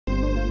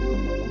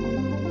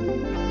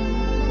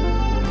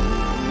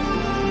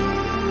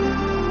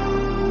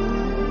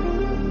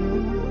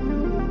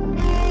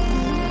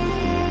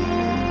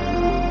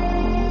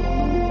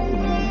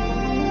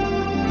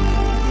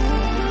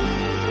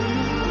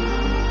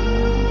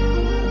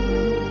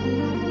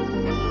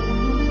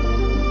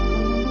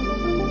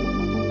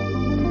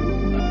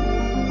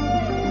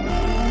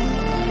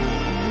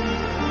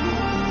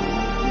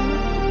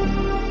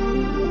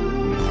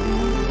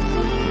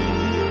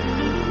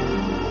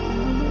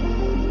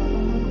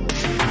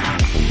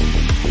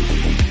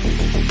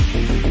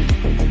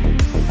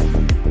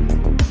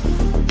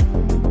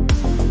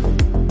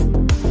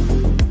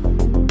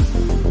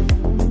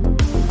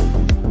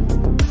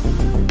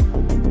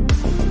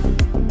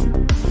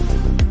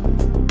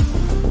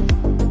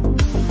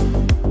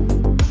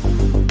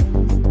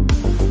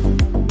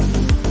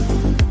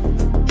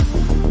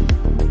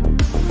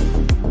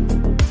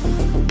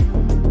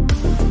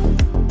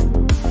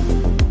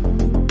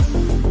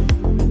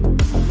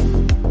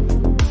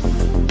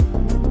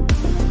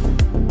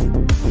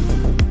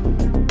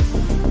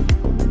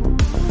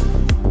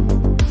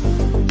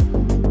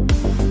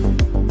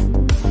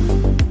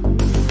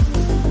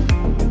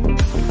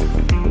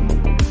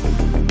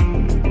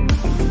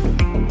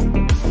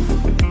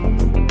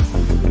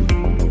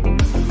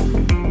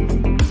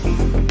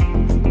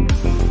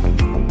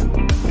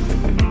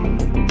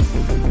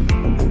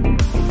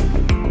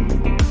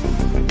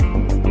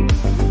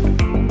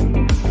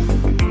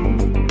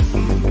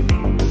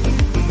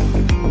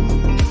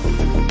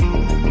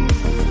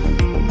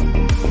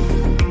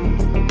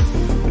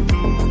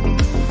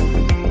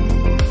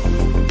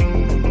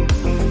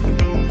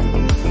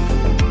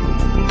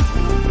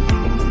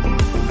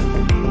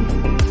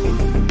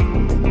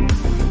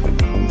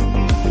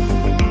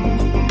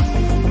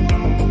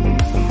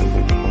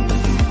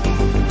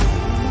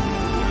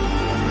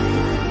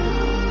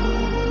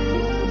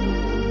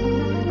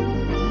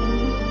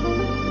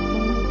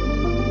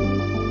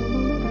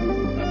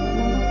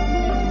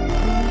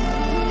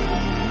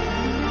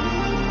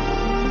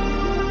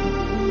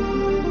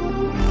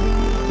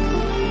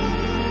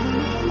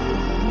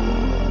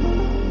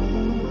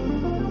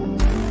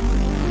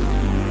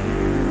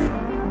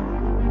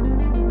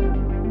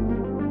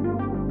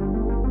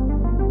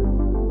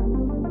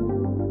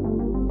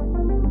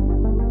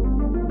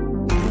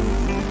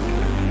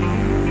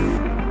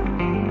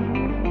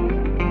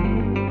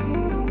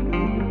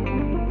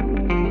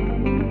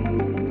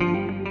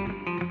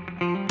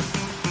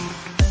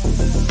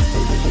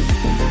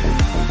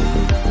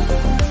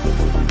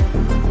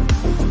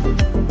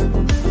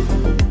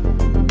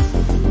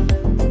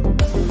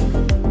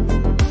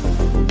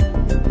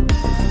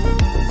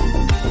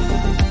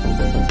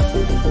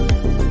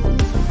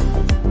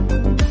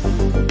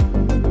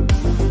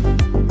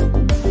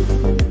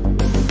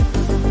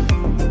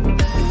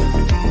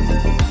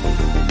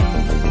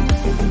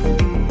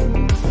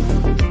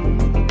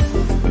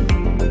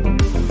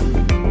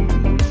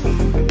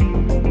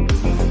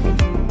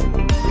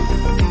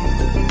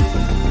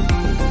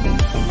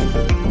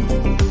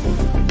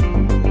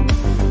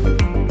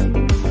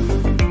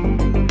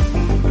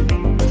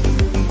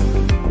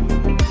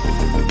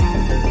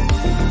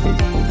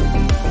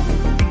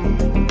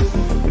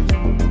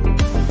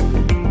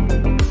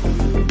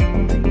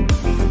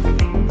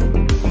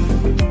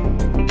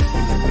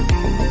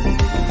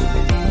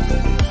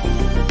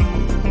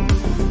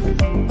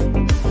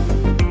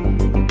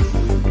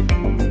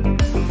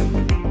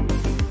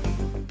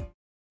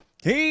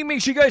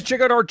Make sure you guys check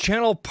out our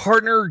channel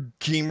partner,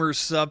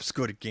 Supps.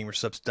 Go to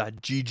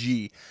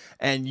gamersupps.gg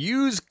and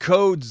use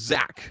code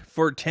ZAK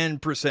for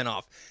 10%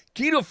 off.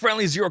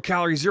 Keto-friendly, 0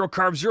 calories, 0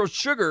 carbs, 0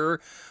 sugar.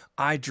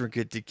 I drink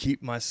it to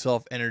keep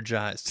myself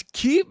energized, to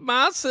keep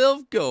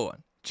myself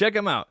going. Check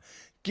them out.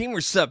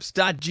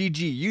 Gamersupps.gg.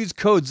 Use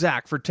code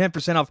ZAK for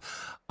 10%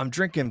 off. I'm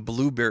drinking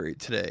blueberry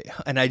today,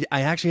 and I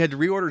actually had to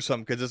reorder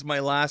some because it's my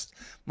last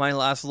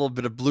little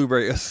bit of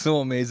blueberry. It's so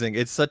amazing.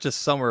 It's such a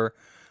summer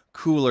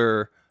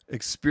cooler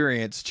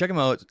experience. Check them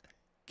out.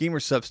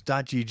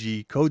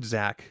 Gamersupps.gg. Code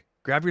ZAK.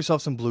 Grab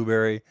yourself some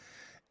blueberry,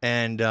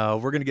 and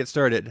we're gonna get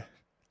started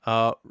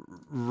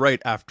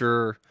right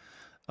after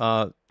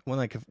when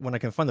I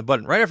can find the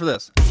button. Right after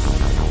this.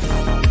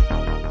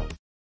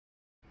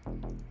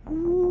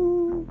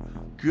 Ooh,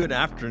 good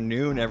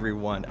afternoon,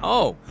 everyone.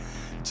 Oh,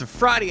 it's a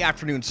Friday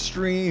afternoon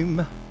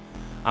stream.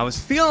 I was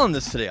feeling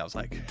this today. I was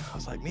like,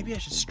 maybe I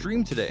should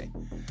stream today.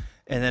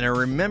 And then I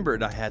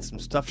remembered I had some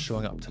stuff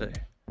showing up today.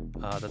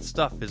 That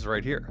stuff is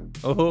right here.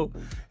 Oh,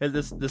 and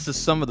this is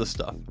some of the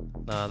stuff.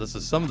 This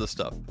is some of the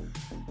stuff.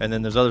 And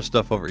then there's other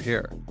stuff over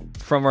here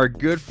from our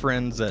good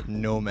friends at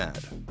Nomad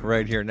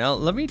right here. Now,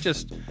 let me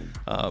just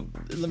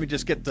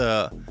get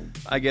the,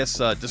 I guess,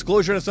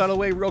 disclosure that's out of the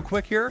way real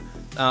quick here.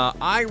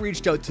 I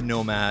reached out to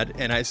Nomad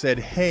and I said,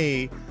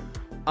 hey,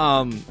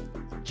 can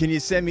you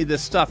send me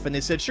this stuff? And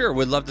they said, sure,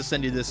 we'd love to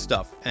send you this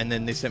stuff. And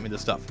then they sent me the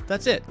stuff.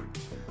 That's it.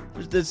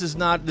 This is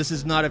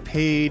not a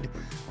paid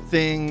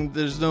thing.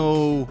 There's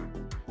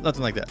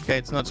nothing like that. Okay,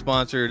 it's not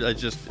sponsored.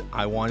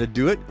 I wanted to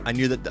do it. I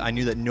knew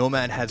that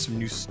Nomad had some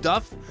new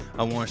stuff.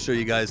 I want to show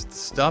you guys the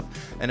stuff,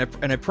 and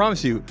I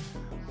promise you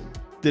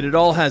that it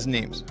all has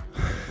names.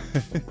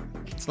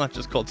 It's not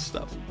just called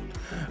stuff.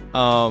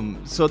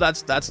 So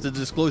that's the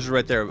disclosure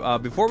right there.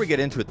 Before we get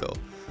into it though,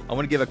 I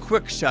want to give a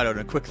quick shout out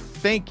and a quick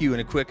thank you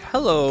and a quick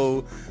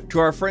hello to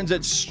our friends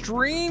at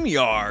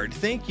StreamYard.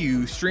 Thank you,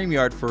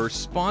 StreamYard, for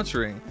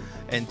sponsoring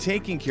and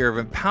taking care of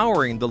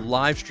empowering the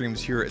live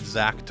streams here at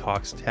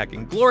ZAKtalks TECH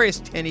in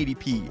glorious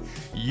 1080p.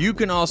 You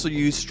can also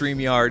use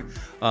StreamYard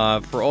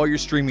for all your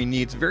streaming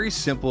needs. Very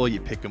simple. You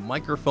pick a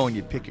microphone,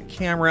 you pick a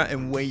camera,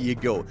 and away you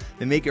go.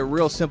 They make it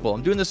real simple.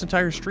 I'm doing this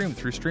entire stream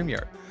through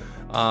StreamYard.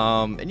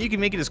 And you can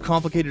make it as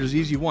complicated or as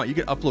easy as you want. You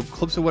can upload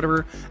clips or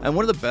whatever. And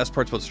one of the best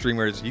parts about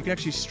StreamYard is you can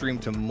actually stream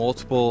to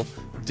multiple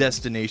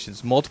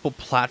destinations, multiple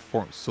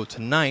platforms. So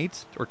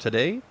tonight, or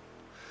today,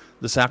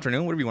 this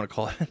afternoon, whatever you want to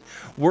call it,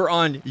 we're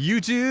on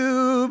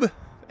YouTube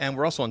and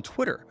we're also on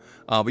Twitter.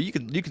 But you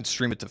can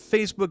stream it to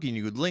Facebook, and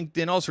you could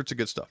LinkedIn, all sorts of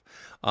good stuff.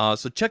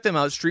 So check them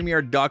out,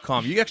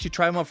 StreamYard.com. You can actually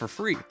try them out for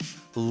free.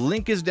 The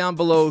link is down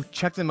below.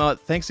 Check them out.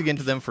 Thanks again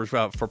to them for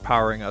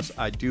powering us.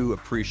 I do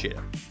appreciate it.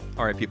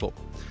 All right, people.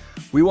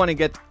 We want to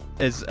get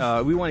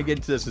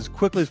into this as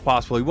quickly as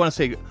possible. We want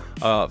to say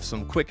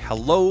some quick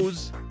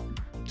hellos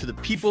to the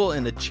people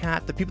in the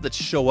chat, the people that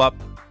show up,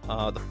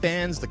 the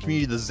fans, the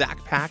community, the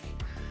ZAK Pack.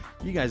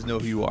 You guys know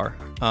who you are.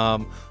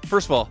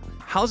 First of all,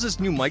 how's this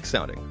new mic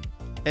sounding?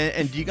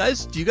 And do you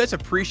guys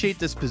appreciate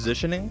this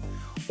positioning,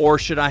 or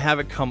should I have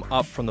it come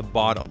up from the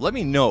bottom? Let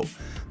me know.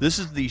 This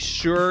is the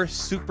Shure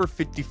Super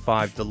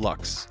 55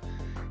 Deluxe,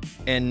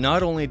 and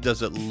not only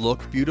does it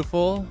look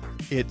beautiful,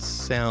 it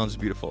sounds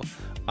beautiful.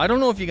 I don't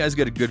know if you guys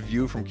get a good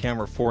view from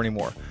camera 4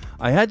 anymore.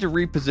 I had to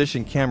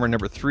reposition camera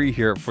number 3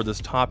 here for this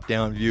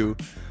top-down view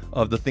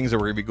of the things that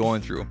we're gonna be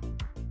going through.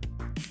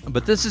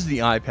 But this is the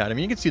iPad. I mean,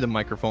 you can see the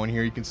microphone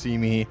here. You can see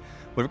me.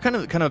 We're kind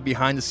of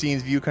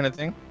behind-the-scenes view kind of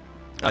thing.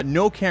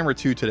 No camera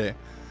 2 today,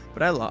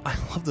 but I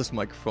love this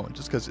microphone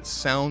just because it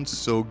sounds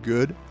so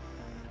good,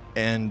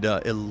 and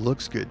it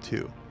looks good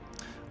too.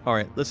 All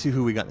right, let's see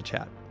who we got in the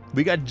chat.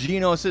 We got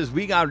Gino says,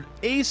 we got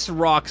Ace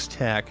Rocks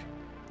Tech,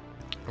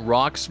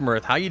 Rock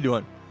Smurth. How you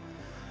doing?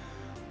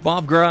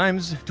 Bob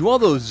Grimes, do all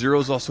those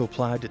zeros also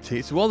apply to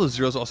taste? Do all those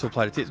zeros also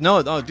apply to taste?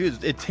 No,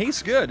 dude, it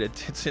tastes good. It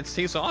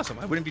tastes awesome.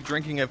 I wouldn't be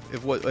drinking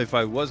if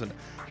I wasn't.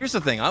 Here's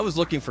the thing. I was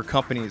looking for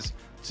companies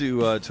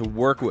to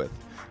work with,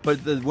 but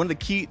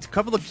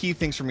couple of key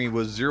things for me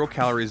was 0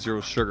 calories, 0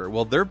 sugar.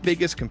 Well, their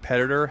biggest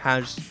competitor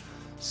has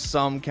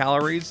some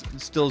calories,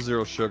 still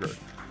 0 sugar.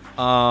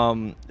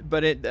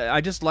 But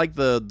I just like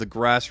the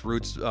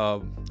grassroots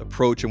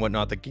approach and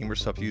whatnot that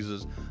Gamersupps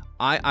uses.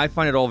 I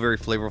find it all very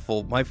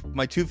flavorful.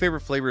 My 2 favorite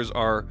flavors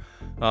are,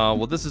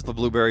 well, this is the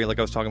blueberry, like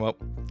I was talking about,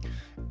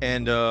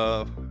 and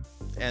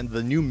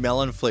the new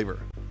melon flavor.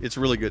 It's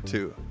really good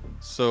too.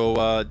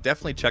 So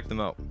definitely check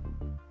them out.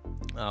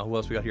 Who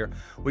else we got here?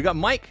 We got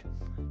Mike.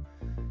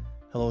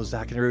 Hello,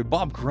 Zach and everybody.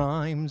 Bob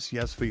Grimes.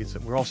 Yes,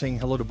 we're all saying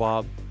hello to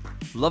Bob.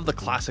 Love the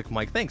classic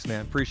Mike. Thanks,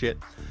 man. Appreciate it.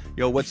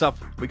 Yo, what's up?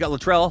 We got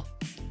Latrell.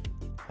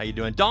 How you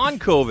doing? Don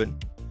Coven.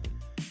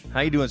 How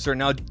you doing, sir?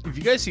 Now, if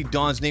you guys see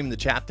Don's name in the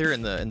chat there,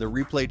 in the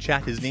replay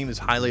chat, his name is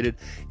highlighted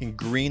in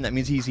green. That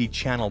means he's a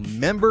channel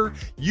member.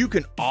 You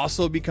can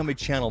also become a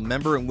channel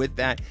member, and with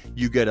that,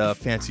 you get a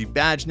fancy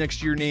badge next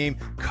to your name,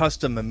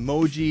 custom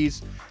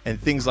emojis, and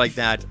things like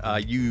that.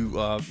 You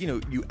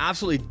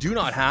absolutely do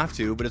not have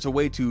to, but it's a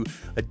way to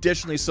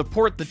additionally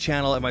support the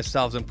channel and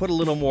myself and put a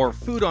little more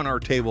food on our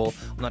table.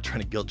 I'm not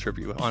trying to guilt trip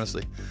you,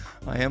 honestly.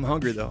 I am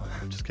hungry though.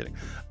 I'm just kidding.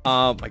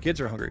 My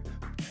kids are hungry.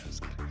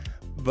 Just kidding.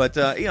 But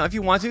if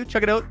you want to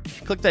check it out,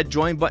 click that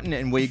join button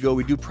and away you go.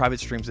 We do private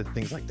streams and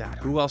things like that.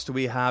 Who else do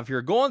we have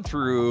here? Going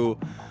through.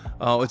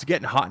 Oh, it's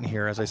getting hot in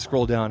here as I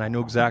scroll down. I know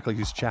exactly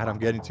whose chat I'm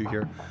getting to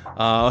here.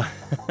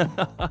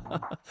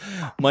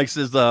 Mike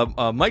says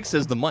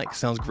the mic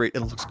sounds great.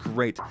 It looks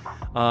great.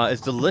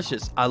 It's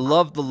delicious. I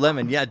love the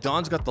lemon. Yeah,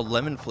 Don's got the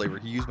lemon flavor.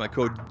 He used my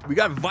code. We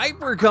got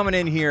Viper coming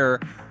in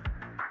here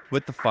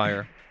with the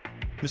fire.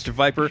 Mr.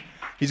 Viper.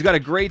 He's got a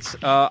great,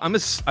 I'm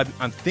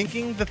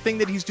thinking the thing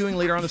that he's doing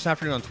later on this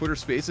afternoon on Twitter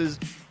Spaces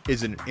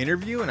is an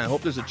interview, and I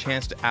hope there's a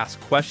chance to ask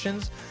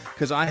questions,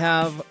 because I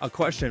have a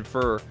question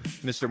for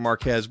Mr.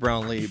 Marquez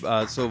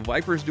Brown-Lieb. So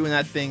Viper's doing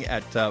that thing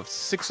at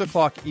 6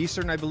 o'clock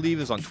Eastern, I believe,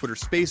 is on Twitter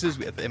Spaces.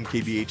 We have the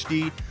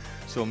MKBHD,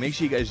 so make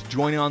sure you guys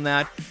join on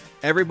that.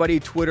 Everybody,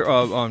 Twitter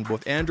on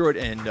both Android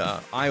and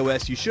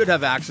iOS, you should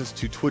have access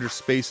to Twitter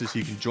Spaces, so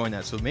you can join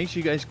that. So make sure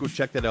you guys go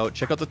check that out.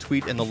 Check out the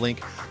tweet and the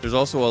link. There's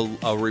also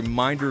a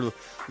reminder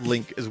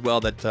link as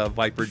well that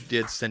Viper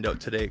did send out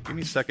today. Give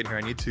me a second here.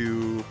 I need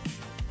to.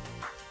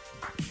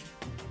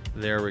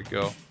 There we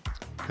go.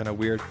 Kind of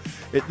weird.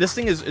 This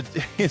thing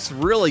it's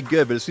really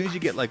good, but as soon as you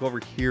get like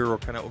over here or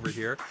kind of over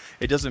here,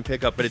 it doesn't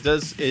pick up. But it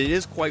does. It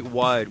is quite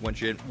wide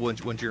once you're in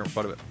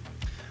front of it.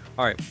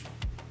 All right.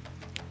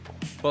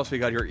 What else we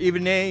got here?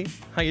 Evening,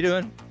 how you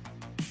doing?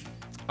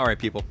 All right,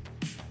 people.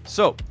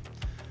 So,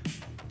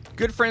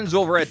 good friends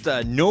over at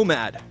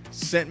Nomad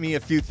sent me a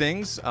few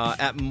things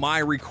at my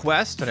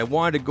request, and I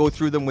wanted to go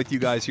through them with you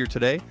guys here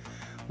today.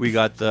 We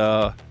got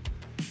the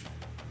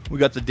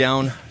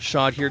down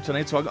shot here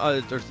tonight, so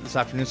this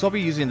afternoon. So I'll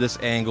be using this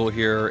angle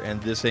here and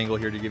this angle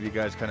here to give you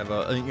guys kind of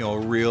a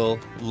real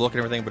look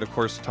and everything. But of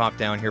course, top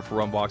down here for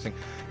unboxing.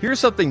 Here's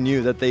something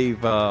new that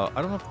they've. I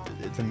don't know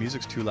if the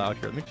music's too loud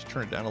here. Let me just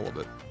turn it down a little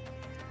bit.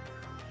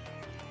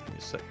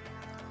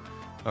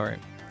 All right,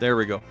 there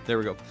we go.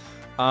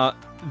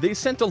 They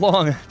sent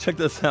along, check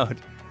this out,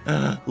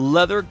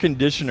 leather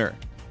conditioner.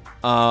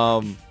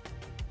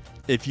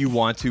 If you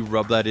want to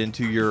rub that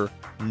into your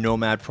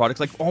Nomad products,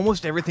 like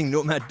almost everything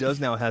Nomad does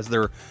now has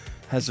their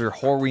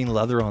Horween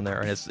leather on there,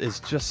 and it's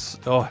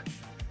just, oh,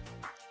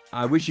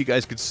 I wish you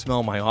guys could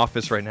smell my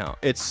office right now.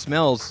 It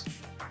smells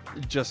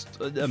just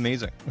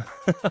amazing.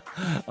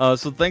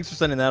 So thanks for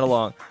sending that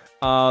along.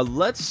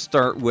 Let's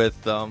start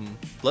with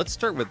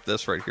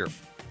this right here.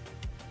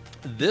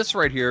 This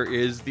right here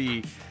is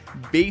the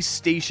Base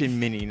Station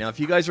Mini. Now,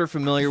 if you guys are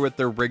familiar with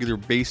their regular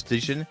Base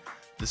Station,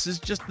 this is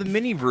just the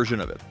mini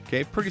version of it.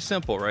 Okay, pretty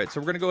simple, right? So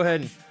we're gonna go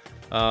ahead and,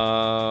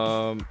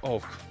 oh,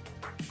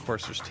 of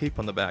course, there's tape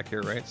on the back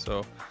here, right?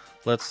 So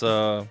let's,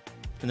 and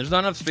there's not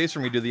enough space for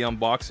me to do the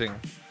unboxing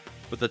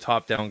with the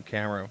top-down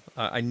camera.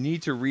 I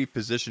need to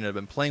reposition it. I've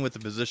been playing with the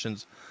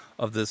positions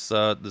of this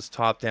this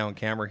top-down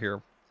camera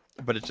here,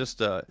 but it's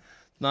just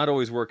not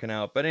always working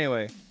out. But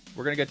anyway,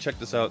 we're gonna check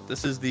this out.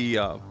 This is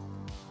the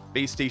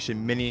Base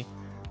Station Mini.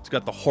 It's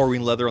got the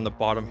Horween leather on the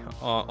bottom,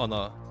 on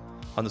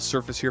the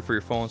surface here for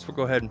your phone. So we'll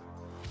go ahead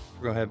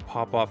and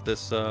pop off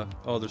this.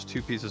 Oh, there's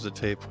two pieces of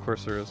tape. Of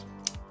course there is.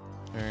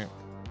 All right.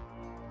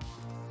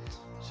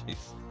 Jeez.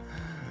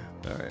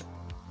 All right.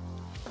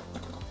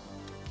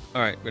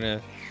 All right. We're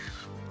gonna.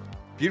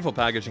 Beautiful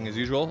packaging as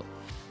usual.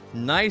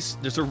 Nice.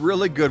 There's a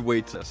really good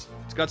weight to this.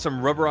 It's got some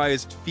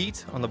rubberized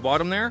feet on the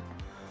bottom there,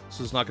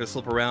 so it's not going to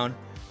slip around.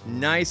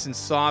 Nice and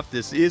soft.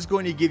 This is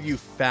going to give you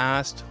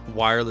fast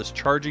wireless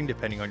charging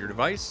depending on your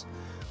device.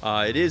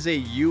 It is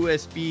a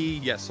USB,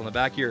 yes, on the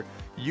back here,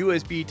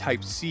 USB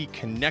Type-C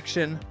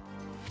connection.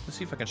 Let's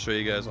see if I can show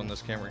you guys on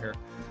this camera here.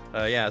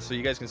 Yeah, so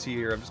you guys can see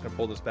here, I'm just going to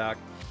pull this back.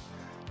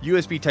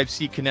 USB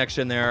Type-C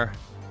connection there,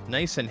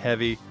 nice and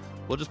heavy.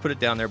 We'll just put it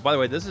down there. By the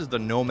way, this is the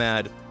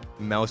Nomad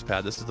mouse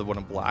pad. This is the one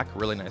in black,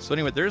 really nice. So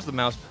anyway, there's the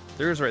mouse,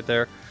 there's right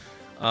there.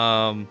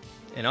 And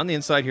on the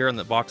inside here in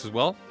the box as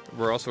well,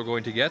 we're also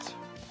going to get,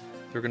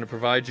 they're going to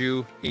provide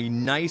you a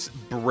nice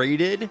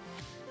braided,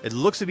 it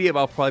looks to be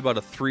probably about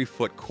a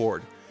 3-foot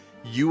cord,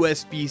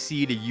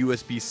 USB-C to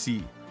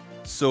USB-C.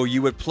 So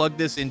you would plug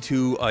this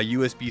into a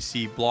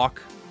USB-C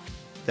block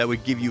that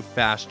would give you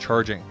fast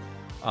charging.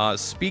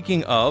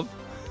 Speaking of,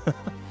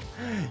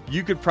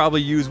 you could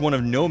probably use one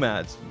of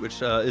Nomad's,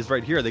 which is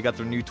right here. They got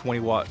their new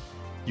 20-watt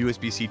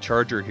USB-C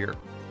charger here.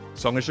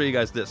 So I'm going to show you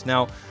guys this.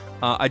 Now,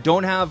 I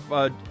don't have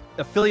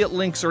affiliate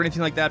links or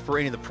anything like that for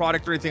any of the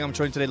product or anything I'm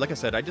showing today. Like I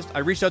said, I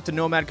reached out to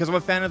Nomad because I'm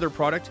a fan of their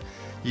product.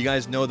 You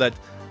guys know that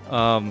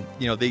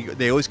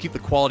they always keep the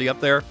quality up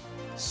there.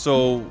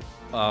 So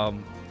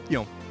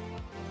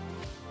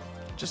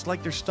just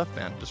like their stuff,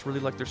 man. Just really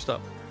like their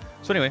stuff.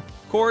 So anyway,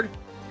 cord,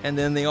 and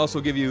then they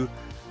also give you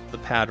the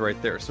pad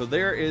right there. So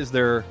there is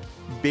their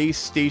base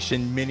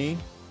station mini.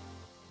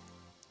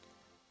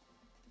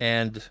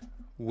 And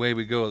away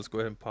we go. Let's go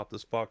ahead and pop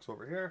this box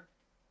over here.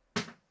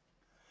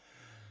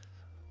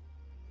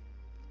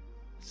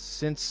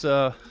 Since,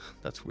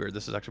 that's weird.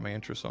 This is actually my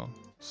intro song.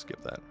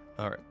 Skip that.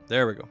 All right,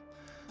 there we go.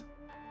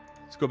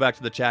 Let's go back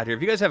to the chat here.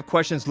 If you guys have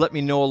questions, let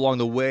me know along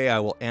the way. I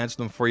will answer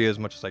them for you as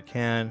much as I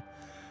can.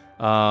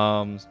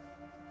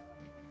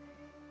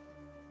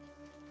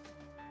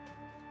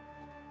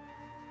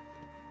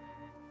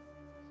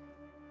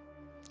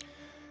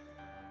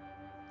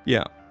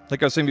 Yeah,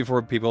 like I was saying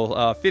before, people,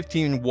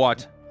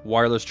 15-watt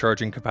wireless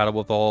charging compatible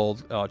with all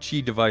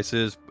Qi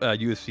devices,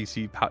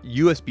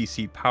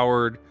 USB-C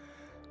powered.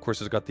 Of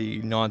course, it's got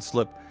the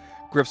non-slip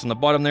grips on the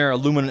bottom there,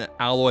 aluminum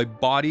alloy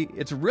body.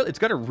 It's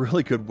got a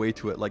really good weight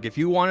to it. Like if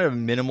you wanted a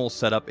minimal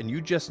setup and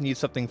you just need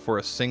something for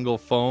a single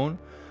phone,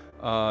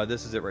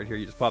 this is it right here.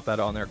 You just pop that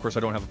on there. Of course, I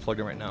don't have it plugged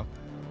in right now,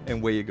 and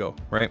away you go.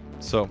 Right?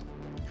 So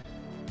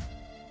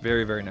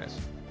very, very nice.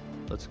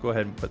 Let's go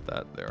ahead and put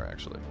that there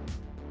actually.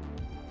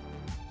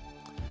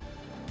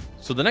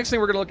 So the next thing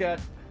we're gonna look at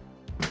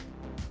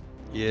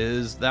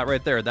is that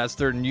right there. That's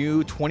their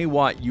new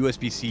 20-watt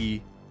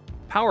USB-C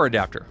power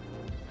adapter.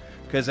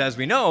 Because as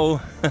we know,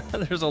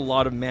 there's a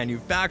lot of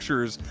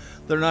manufacturers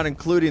that are not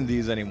including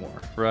these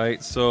anymore,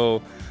 right?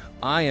 So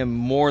I am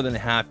more than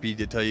happy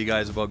to tell you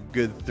guys about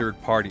good third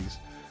parties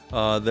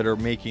that are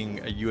making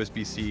a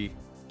USB-C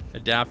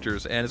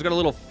adapters. And it's got a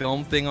little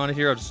film thing on it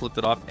here. I'll just lift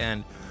it up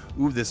and,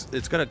 ooh,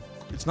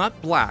 it's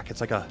not black.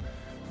 It's like a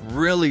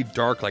really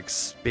dark, like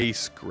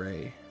space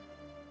gray.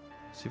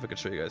 See if I can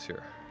show you guys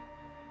here.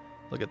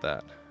 Look at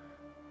that.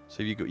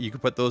 So you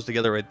could put those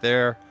together right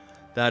there.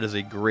 That is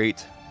a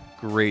great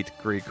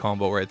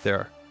combo right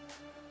there.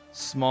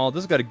 Small.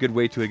 This has got a good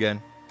weight to it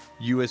again.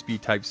 USB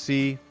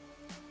Type-C.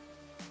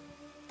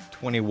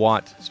 20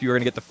 watt. So you're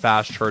going to get the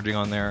fast charging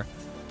on there.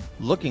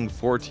 Looking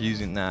forward to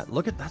using that.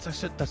 Look at that.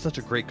 That's such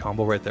a great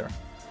combo right there.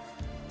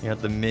 You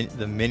have the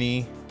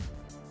mini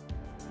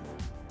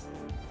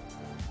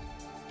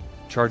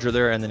charger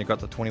there, and then you got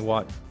the 20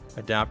 watt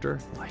adapter.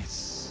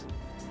 Nice.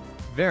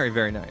 Very,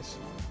 very nice.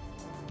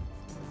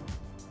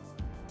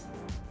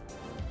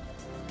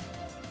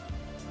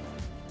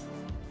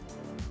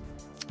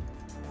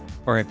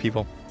 All right,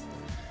 people.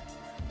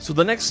 So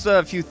the next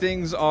few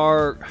things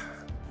are,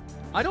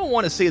 I don't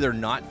want to say they're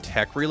not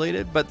tech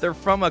related, but they're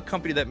from a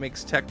company that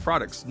makes tech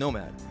products,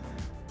 Nomad.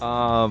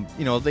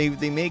 You know, they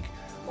make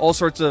all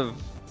sorts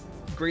of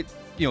great,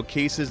 you know,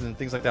 cases and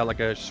things like that, like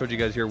I showed you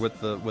guys here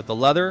with the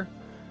leather.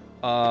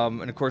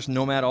 And of course,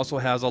 Nomad also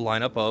has a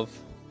lineup of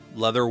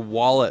leather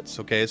wallets.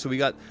 Okay, so we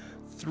got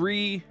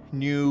 3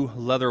 new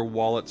leather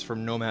wallets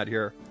from Nomad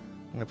here.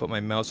 I'm gonna put my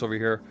mouse over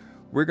here.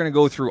 We're gonna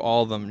go through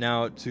all of them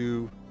now.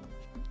 To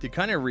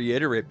kind of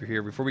reiterate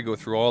here before we go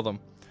through all of them,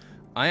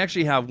 I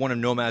actually have one of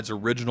Nomad's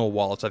original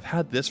wallets. I've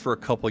had this for a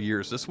couple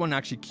years. This one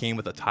actually came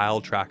with a tile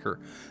tracker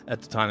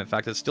at the time. In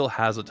fact, it still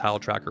has a tile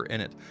tracker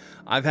in it.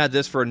 I've had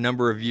this for a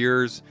number of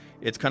years.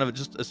 It's kind of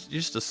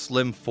just a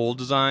slim fold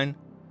design.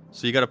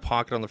 So you got a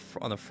pocket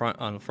on the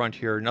front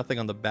here, nothing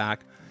on the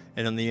back,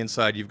 and on the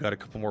inside you've got a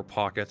couple more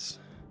pockets.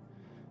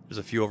 There's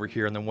a few over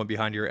here, and then one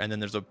behind here, and then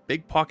there's a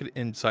big pocket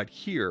inside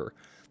here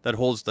that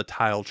holds the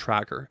tile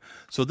tracker.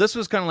 So this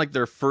was kind of like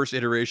their first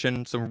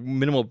iteration, some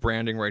minimal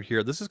branding right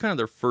here. This is kind of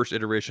their first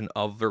iteration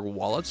of their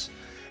wallets.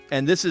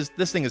 And this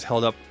thing is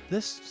held up.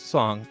 This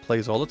song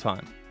plays all the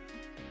time,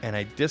 and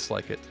I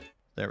dislike it.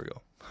 There we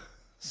go.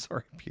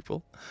 Sorry,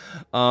 people.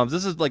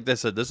 This is, like I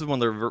said, this is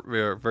one of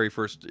their very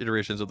first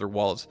iterations of their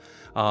wallets.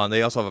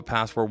 They also have a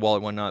passport wallet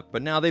and whatnot,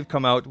 but now they've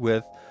come out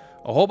with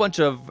a whole bunch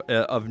of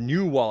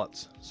new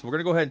wallets. So we're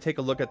gonna go ahead and take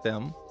a look at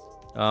them.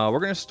 We're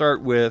gonna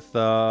start with,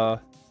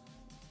 let's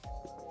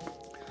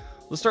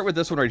start with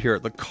this one right here,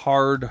 the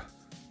card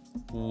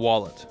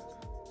wallet.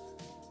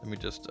 Let me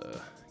just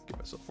get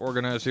myself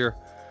organized here.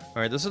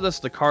 All right, this is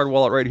the card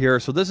wallet right here.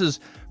 So this is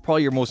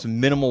probably your most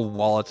minimal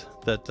wallet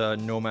that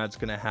Nomad's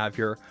gonna have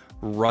here.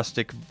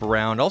 Rustic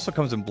brown. It also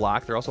comes in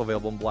black. They're also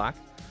available in black.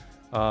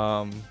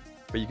 But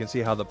you can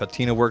see how the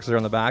patina works there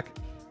on the back.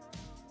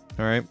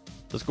 All right,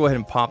 let's go ahead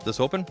and pop this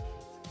open.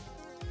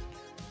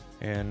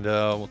 And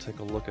we'll take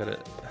a look at it.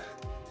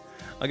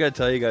 I gotta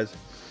tell you guys,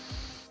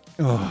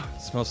 oh,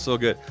 it smells so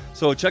good.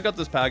 So check out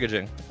this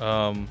packaging.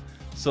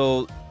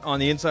 So on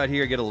the inside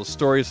here, you get a little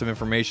story, some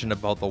information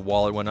about the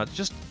wallet and whatnot.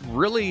 Just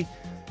really,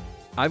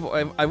 I've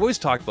always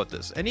talked about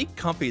this. Any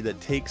company that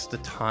takes the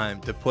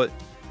time to put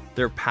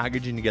their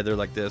packaging together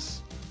like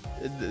this,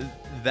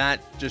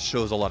 that just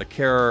shows a lot of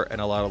care and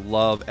a lot of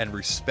love and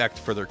respect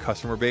for their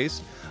customer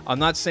base. I'm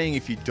not saying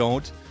if you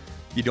don't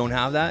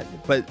have that,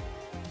 but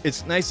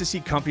it's nice to see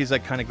companies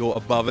that kind of go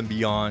above and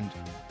beyond.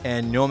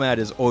 And Nomad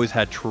has always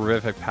had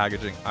terrific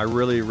packaging. I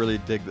really, really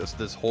dig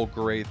this whole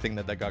gray thing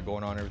that got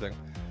going on and everything.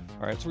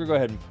 All right, so we're gonna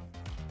go ahead and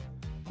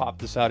pop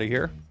this out of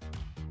here.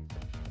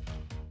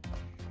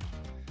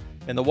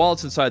 And the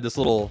wallet's inside this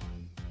little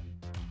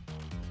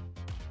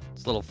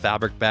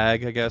fabric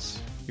bag, I guess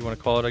you want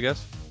to call it, I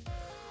guess.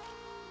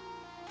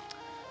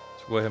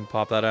 So go ahead and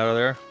pop that out of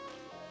there.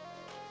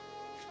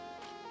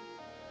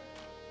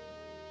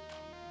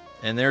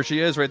 And there she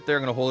is right there.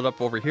 I'm going to hold it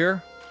up over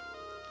here.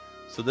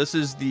 So this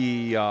is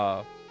the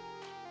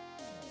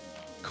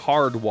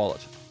card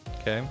wallet.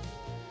 Okay.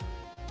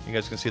 You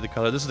guys can see the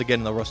color. This is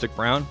again the rustic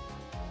brown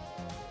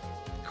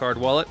card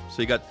wallet.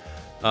 So you got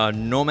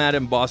Nomad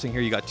embossing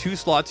here. You got 2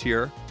 slots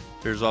here.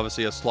 There's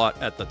obviously a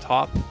slot at the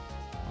top.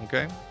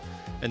 Okay.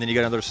 And then you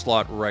got another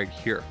slot right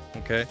here.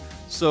 Okay.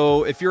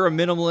 So if you're a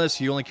minimalist,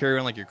 you only carry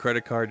around like your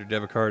credit card, your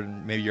debit card,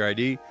 and maybe your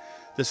ID.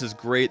 This is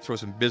great. Throw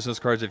some business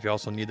cards if you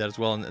also need that as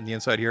well on the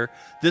inside here.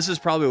 This is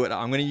probably what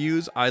I'm going to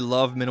use. I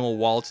love minimal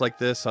wallets like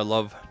this. I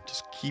love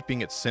just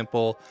keeping it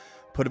simple.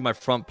 Put it in my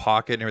front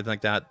pocket and everything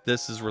like that.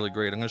 This is really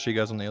great. I'm going to show you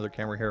guys on the other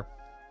camera here.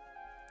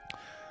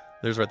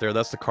 There's right there.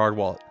 That's the card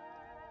wallet.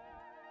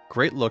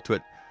 Great look to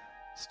it.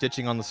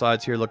 Stitching on the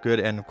sides here look good.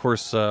 And of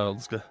course,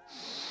 let's go.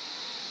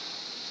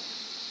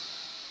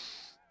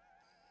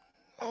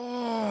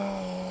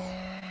 Oh,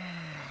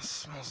 it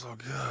smells so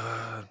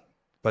good.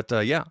 But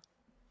yeah.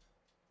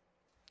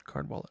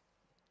 Card wallet.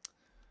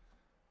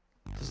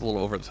 This is a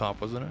little over the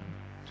top, wasn't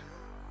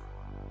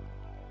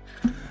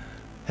it?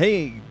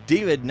 Hey,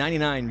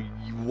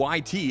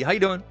 David99YT, how you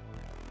doing?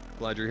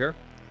 Glad you're here.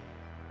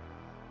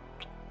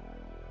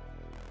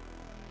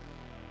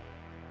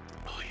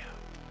 Oh yeah.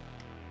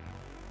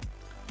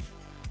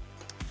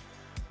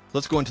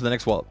 Let's go into the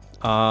next wallet.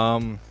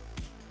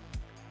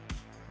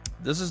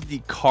 This is the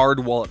Card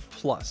Wallet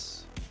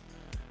Plus.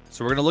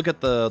 So we're gonna look at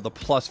the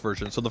Plus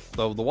version. So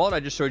the wallet I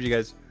just showed you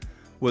guys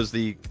was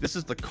this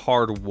is the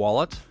Card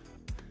Wallet.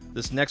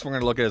 This next one we're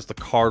gonna look at is the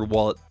Card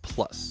Wallet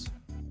Plus.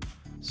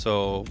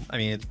 So I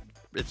mean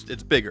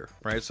it's bigger,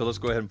 right? So let's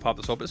go ahead and pop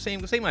this open.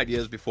 Same idea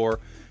as before.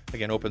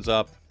 Again, opens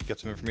up, get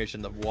some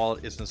information. The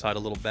wallet is inside a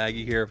little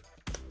baggie here.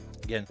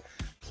 Again,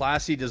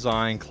 classy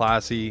design,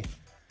 classy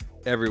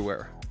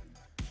everywhere.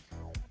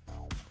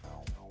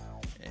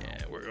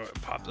 And we're going to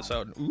pop this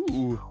out.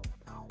 Ooh.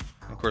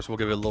 Of course, we'll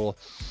give it a little.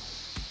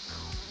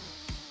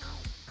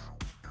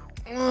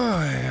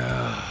 Oh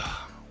yeah.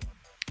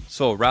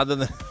 So rather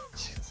than,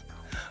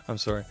 I'm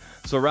sorry.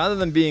 So rather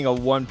than being a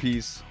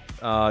one-piece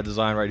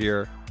design right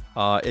here,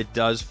 it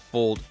does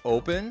fold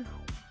open.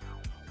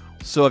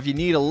 So if you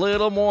need a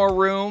little more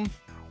room,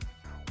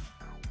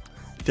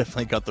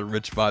 definitely got the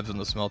rich vibes in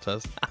the smell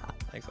test.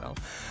 Thanks, Al.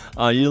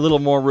 You need a little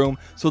more room.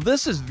 So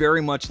this is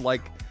very much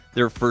like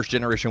their first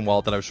generation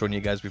wallet that I was showing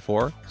you guys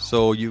before.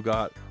 So you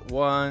got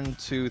 1,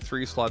 2,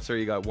 3 slots there.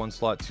 You got 1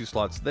 slot, 2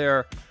 slots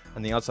there.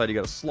 On the outside, you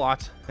got a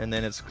slot, and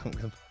then it's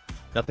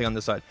nothing on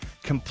this side.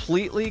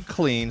 Completely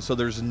clean, so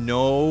there's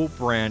no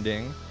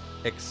branding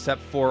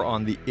except for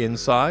on the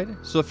inside.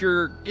 So if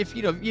you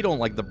don't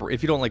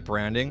like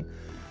branding,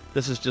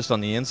 this is just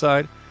on the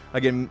inside.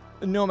 Again,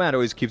 Nomad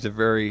always keeps it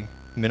very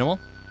minimal.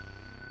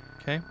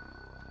 Okay.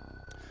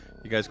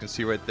 You guys can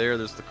see right there.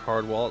 There's the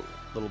card wallet,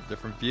 little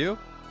different view.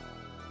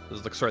 This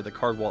is the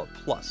Card Wallet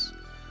Plus.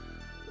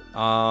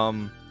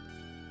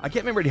 I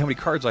can't remember how many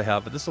cards I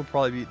have, but this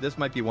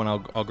might be one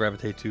I'll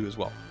gravitate to as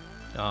well.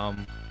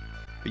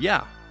 But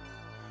yeah,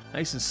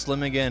 nice and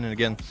slim again, and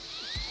again.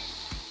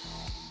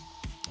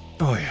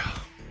 Oh yeah.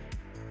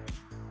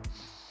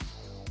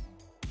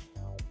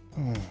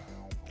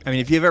 I mean,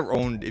 if you've ever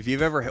owned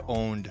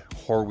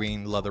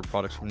Horween leather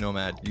products from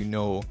Nomad, you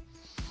know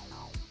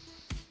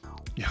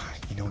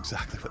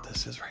exactly what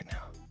this is right now.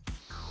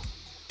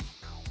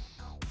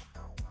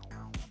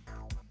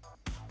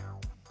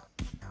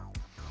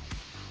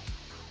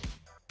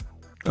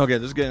 Okay,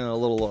 this is getting a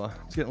little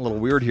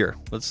weird here.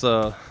 Let's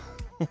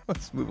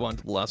let's move on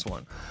to the last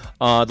one.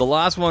 The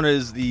last one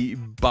is the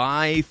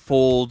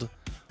Bifold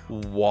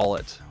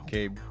wallet.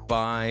 Okay,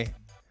 Bifold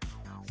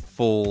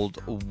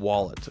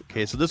wallet.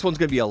 Okay, so this one's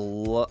gonna be a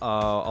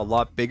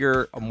lot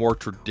bigger, a more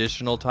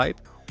traditional type.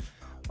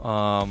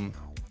 And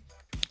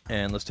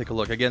let's take a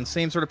look. Again,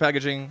 same sort of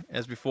packaging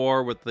as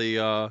before with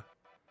the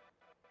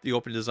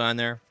open design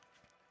there.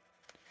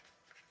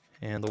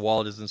 And the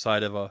wallet is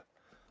inside of a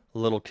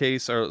little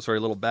case, or sorry,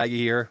 a little baggie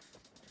here.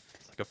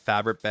 It's like a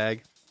fabric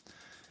bag.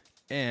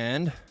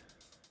 And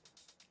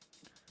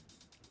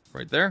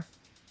right there.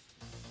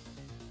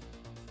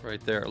 Right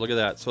there. Look at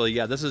that. So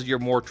yeah, this is your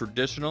more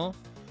traditional.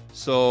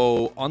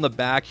 So on the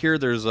back here,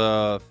 there is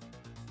a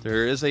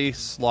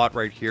slot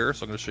right here.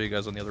 So I'm going to show you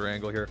guys on the other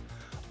angle here.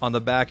 On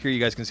the back here, you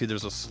guys can see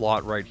there's a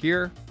slot right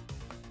here.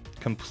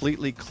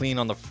 Completely clean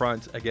on the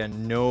front.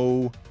 Again,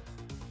 no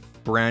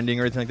branding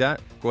or anything like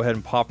that. Go ahead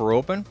and pop her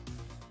open.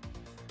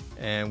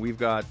 And we've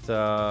got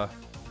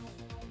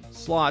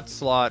slot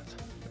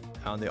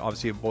on the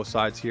obviously both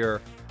sides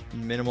here.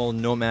 Minimal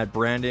Nomad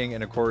branding,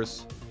 and of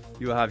course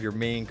you have your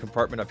main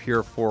compartment up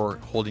here for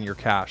holding your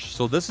cash.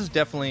 So this is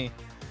definitely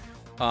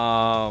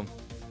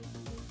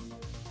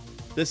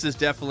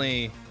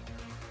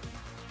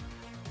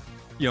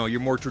your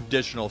more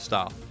traditional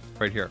style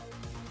right here.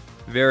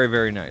 Very,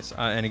 very nice.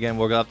 And again,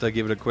 we'll have to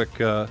give it a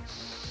quick oh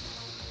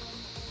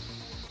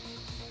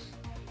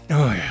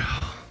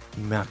yeah,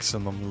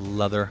 maximum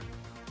leather.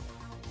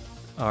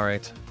 All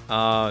right.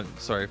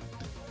 Sorry.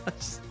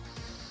 It's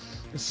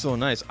so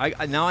nice.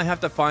 Now I have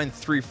to find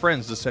 3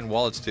 friends to send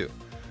wallets to.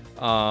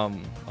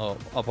 I'll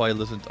probably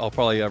listen. I'll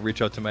probably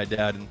reach out to my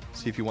dad and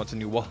see if he wants a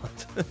new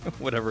wallet,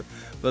 whatever.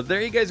 But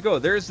there you guys go.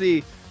 That's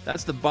the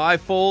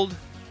Bifold.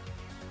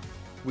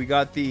 We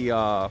got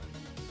the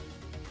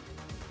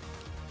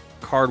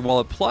Card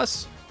Wallet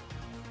Plus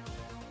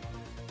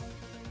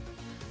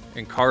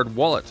and Card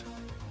Wallet.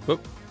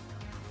 Whoop.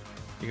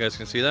 You guys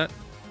can see that.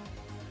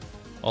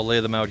 I'll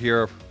lay them out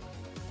here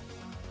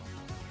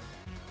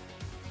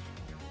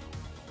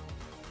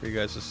for you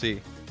guys to see.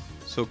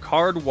 So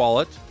Card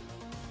Wallet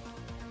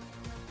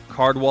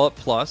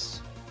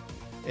Plus,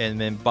 and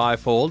then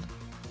Bifold.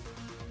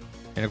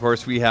 And of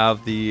course we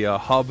have the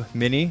Hub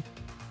Mini,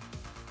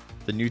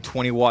 the new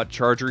 20-watt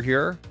charger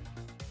here.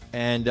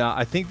 And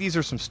I think these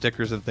are some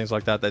stickers and things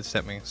like that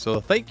sent me.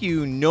 So thank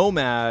you,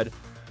 Nomad,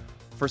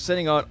 for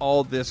sending out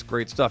all this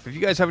great stuff. If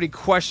you guys have any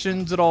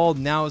questions at all,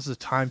 now is the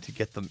time to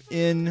get them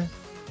in.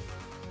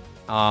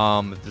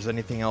 If there's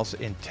anything else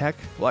in tech,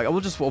 like, I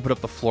will just open up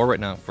the floor right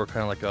now for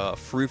kind of like a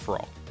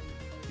free-for-all.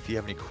 If you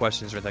have any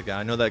questions or anything like that.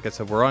 I know that, like I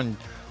said, we're on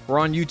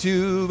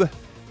YouTube,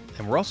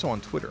 and we're also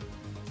on Twitter.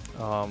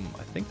 I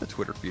think the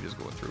Twitter feed is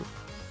going through.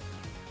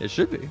 It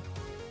should be.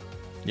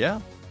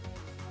 Yeah.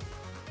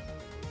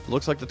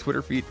 Looks like the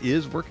Twitter feed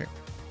is working.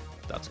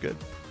 That's good.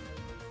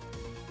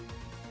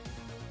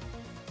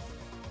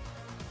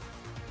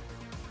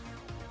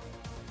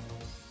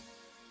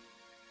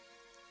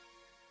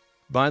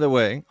 By the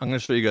way, I'm going to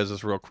show you guys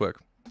this real quick.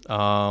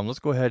 Let's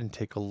go ahead and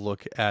take a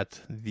look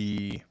at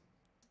the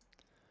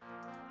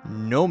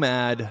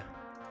Nomad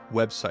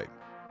website.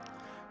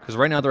 Because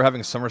right now they're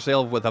having a summer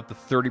sale with up to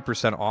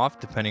 30% off,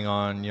 depending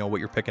on, what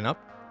you're picking up.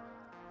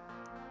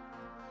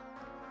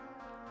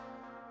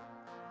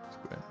 Let's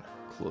go ahead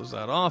and close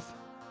that off.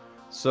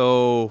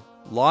 So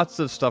lots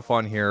of stuff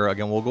on here.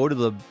 Again, we'll go to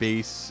the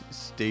base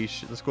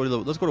station. Let's go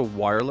to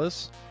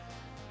wireless.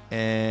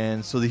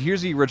 And so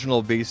here's the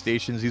original base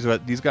stations.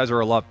 These guys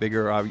are a lot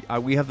bigger.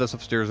 We have this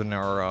upstairs in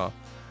our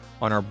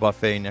on our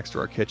buffet next to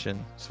our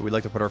kitchen, so we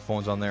like to put our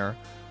phones on there.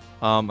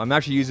 I'm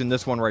actually using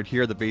this one right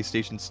here, the base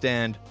station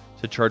stand,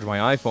 to charge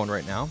my iPhone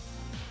right now.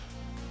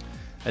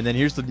 And then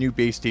here's the new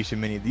base station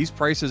mini. These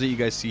prices that you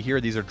guys see here,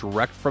 these are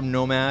direct from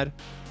Nomad,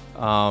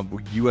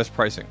 US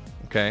pricing.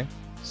 Okay,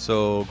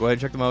 so go ahead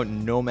and check them out,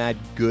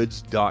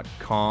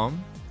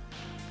 nomadgoods.com.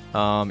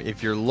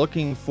 If you're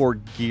looking for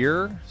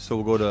gear, so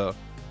we'll go to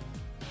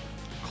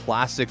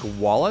classic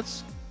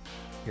wallets.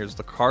 Here's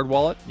the card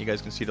wallet. You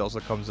guys can see it also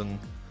comes in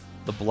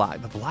the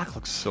black. The black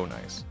looks so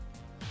nice.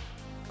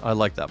 I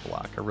like that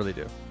black. I really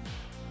do.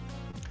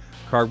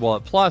 Card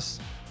Wallet Plus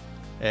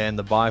and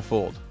the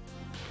Bifold.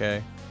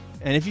 Okay.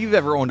 And if you've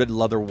ever owned a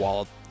leather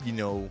wallet, you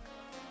know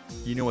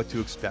what to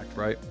expect,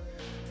 right?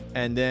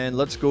 And then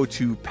let's go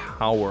to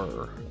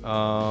power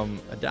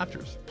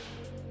adapters.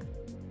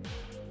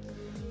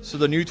 So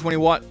the new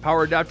 20-watt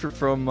power adapter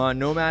from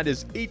Nomad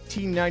is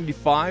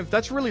 $18.95.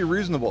 That's really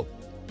reasonable.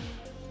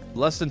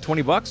 Less than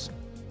 20 bucks.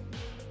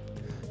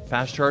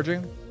 Fast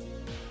charging.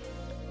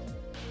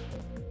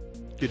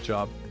 Good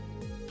job.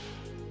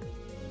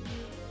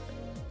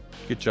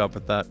 Good job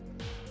with that.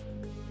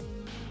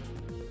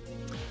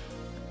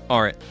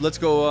 All right, let's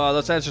go.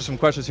 Let's answer some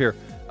questions here.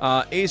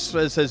 Ace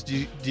says,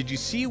 did you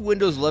see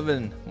Windows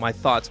 11? My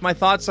thoughts. My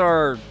thoughts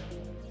are,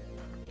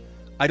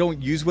 I don't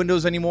use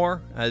Windows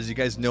anymore. As you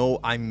guys know,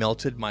 I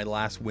melted my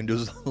last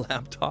Windows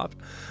laptop.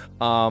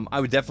 I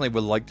would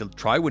like to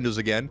try Windows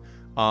again.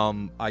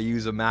 I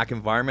use a Mac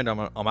environment.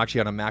 I'm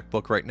actually on a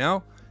MacBook right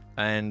now.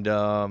 And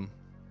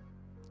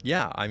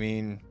yeah, I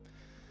mean,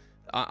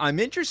 I'm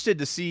interested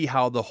to see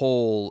how the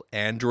whole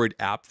Android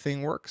app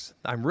thing works.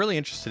 I'm really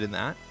interested in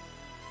that.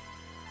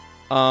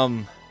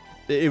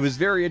 It was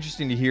very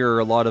interesting to hear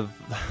a lot of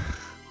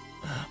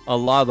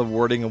the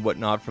wording and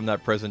whatnot from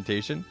that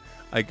presentation.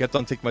 I kept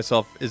on thinking to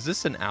myself, is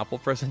this an Apple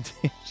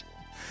presentation?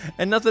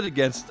 And nothing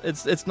against,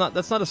 that's not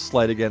a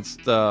slight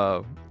against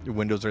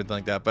Windows or anything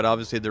like that, but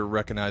obviously they're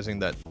recognizing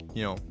that,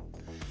 you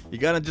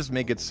gotta just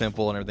make it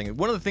simple and everything.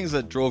 One of the things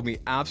that drove me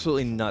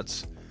absolutely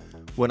nuts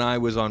when I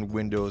was on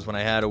Windows, when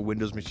I had a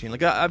Windows machine,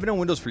 like I've been on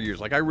Windows for years.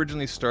 Like I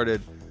originally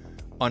started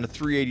on a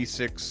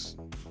 386,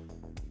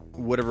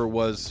 whatever it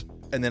was,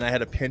 and then I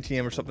had a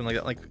Pentium or something like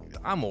that. Like,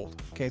 I'm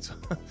old, okay? So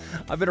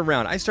I've been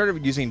around. I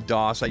started using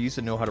DOS. I used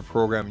to know how to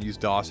program and use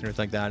DOS and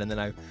everything like that. And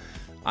then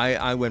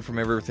I went from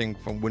everything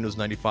from Windows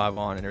 95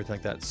 on and everything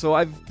like that. So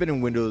I've been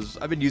in Windows.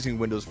 I've been using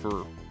Windows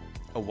for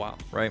a while,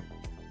 right?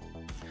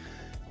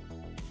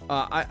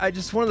 I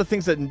just, one of the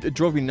things that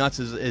drove me nuts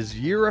is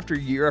year after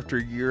year after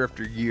year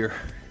after year,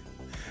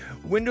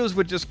 Windows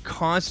would just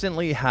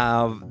constantly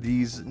have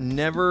these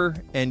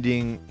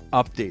never-ending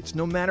updates,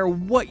 no matter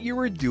what you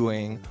were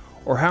doing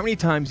or how many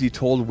times you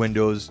told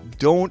Windows,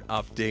 don't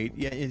update.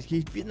 Yeah,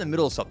 you'd be in the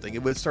middle of something.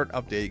 It would start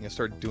updating and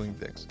start doing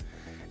things.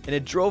 And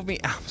it drove me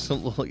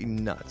absolutely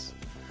nuts.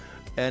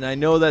 And I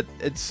know that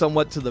it's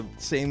somewhat to the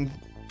same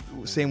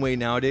way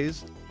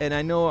nowadays. And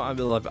I know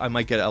I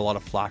might get a lot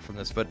of flack from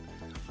this, but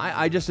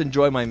I just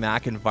enjoy my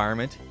Mac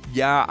environment.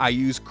 Yeah, I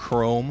use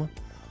Chrome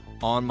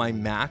on my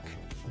Mac.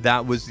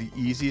 That was the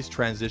easiest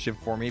transition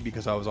for me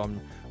because I was on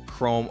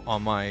Chrome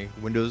on my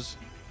Windows,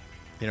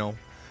 you know,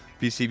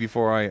 PC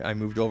before I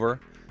moved over.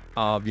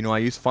 You know, I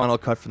use Final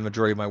Cut for the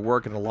majority of my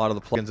work, and a lot of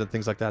the plugins and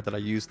things like that that I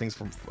use, things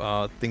from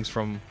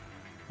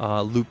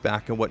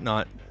Loopback and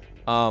whatnot,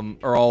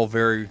 are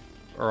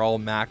all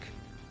Mac,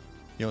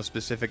 you know,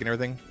 specific and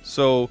everything.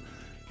 So,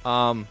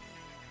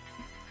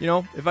 you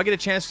know, if I get a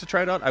chance to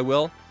try it out, I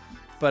will.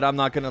 But I'm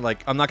not gonna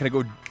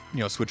go, you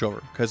know, switch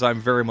over, because I'm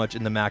very much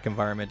in the Mac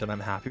environment and I'm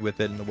happy with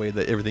it and the way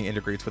that everything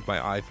integrates with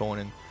my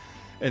iPhone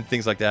and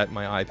things like that,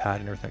 my iPad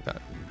and everything like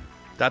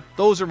that.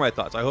 Those are my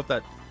thoughts. I hope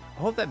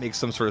that makes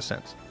some sort of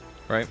sense,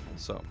 right?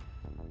 So.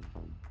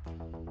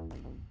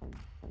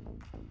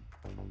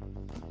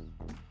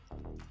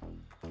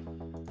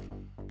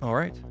 All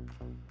right.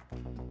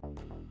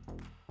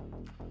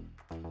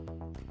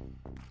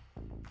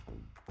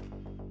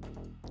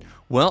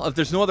 Well, if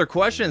there's no other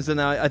questions, then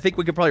I think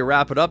we could probably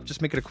wrap it up.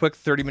 Just make it a quick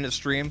 30-minute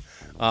stream.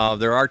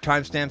 There are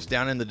timestamps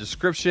down in the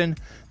description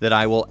that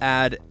I will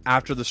add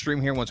after the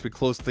stream here once we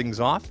close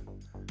things off.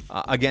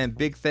 Again,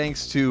 big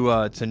thanks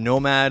to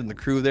Nomad and the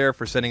crew there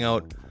for sending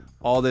out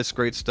all this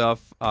great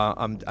stuff.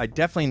 I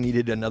definitely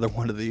needed another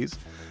one of these.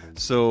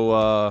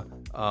 So,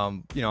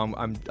 you know,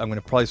 I'm going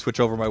to probably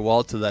switch over my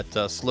wallet to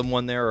that slim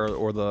one there,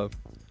 or the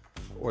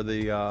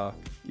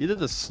either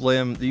the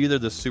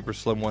super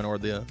slim one or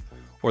the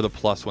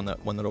plus one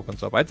that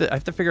opens up. I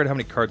have to figure out how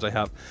many cards I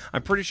have.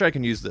 I'm pretty sure I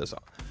can use this.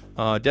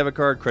 Debit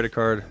card, credit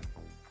card,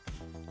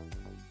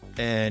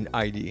 and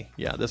ID.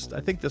 Yeah,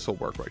 I think this will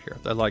work right here.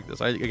 I like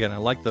this. Again, I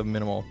like the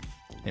minimal.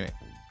 Anyway,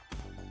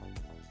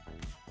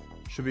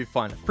 should be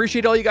fun.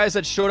 Appreciate all you guys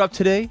that showed up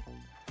today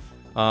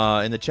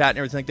in the chat and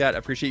everything like that. I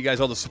appreciate you guys,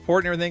 all the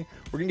support and everything.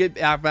 We're gonna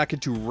get back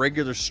into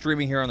regular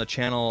streaming here on the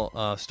channel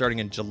starting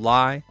in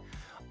July.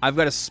 I've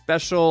got a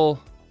special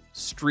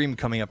stream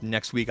coming up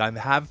next week. I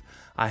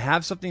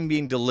have something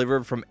being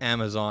delivered from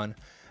Amazon,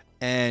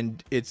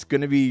 and it's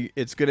gonna be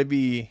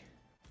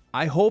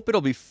I hope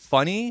it'll be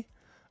funny,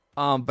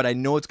 but I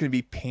know it's gonna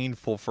be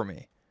painful for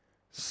me.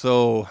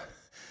 So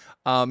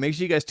make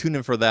sure you guys tune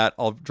in for that.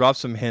 I'll drop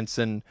some hints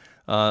and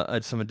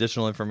some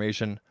additional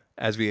information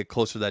as we get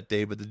closer to that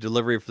day. But the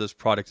delivery for this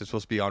product is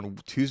supposed to be on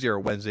Tuesday or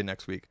Wednesday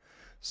next week.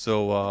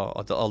 So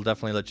I'll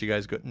definitely let you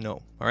guys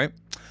know. All right.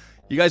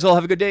 You guys all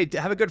have a good day.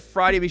 Have a good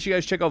Friday. Make sure you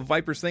guys check out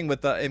Viper's thing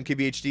with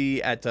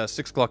MKBHD at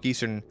 6 o'clock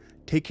Eastern.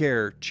 Take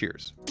care.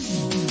 Cheers.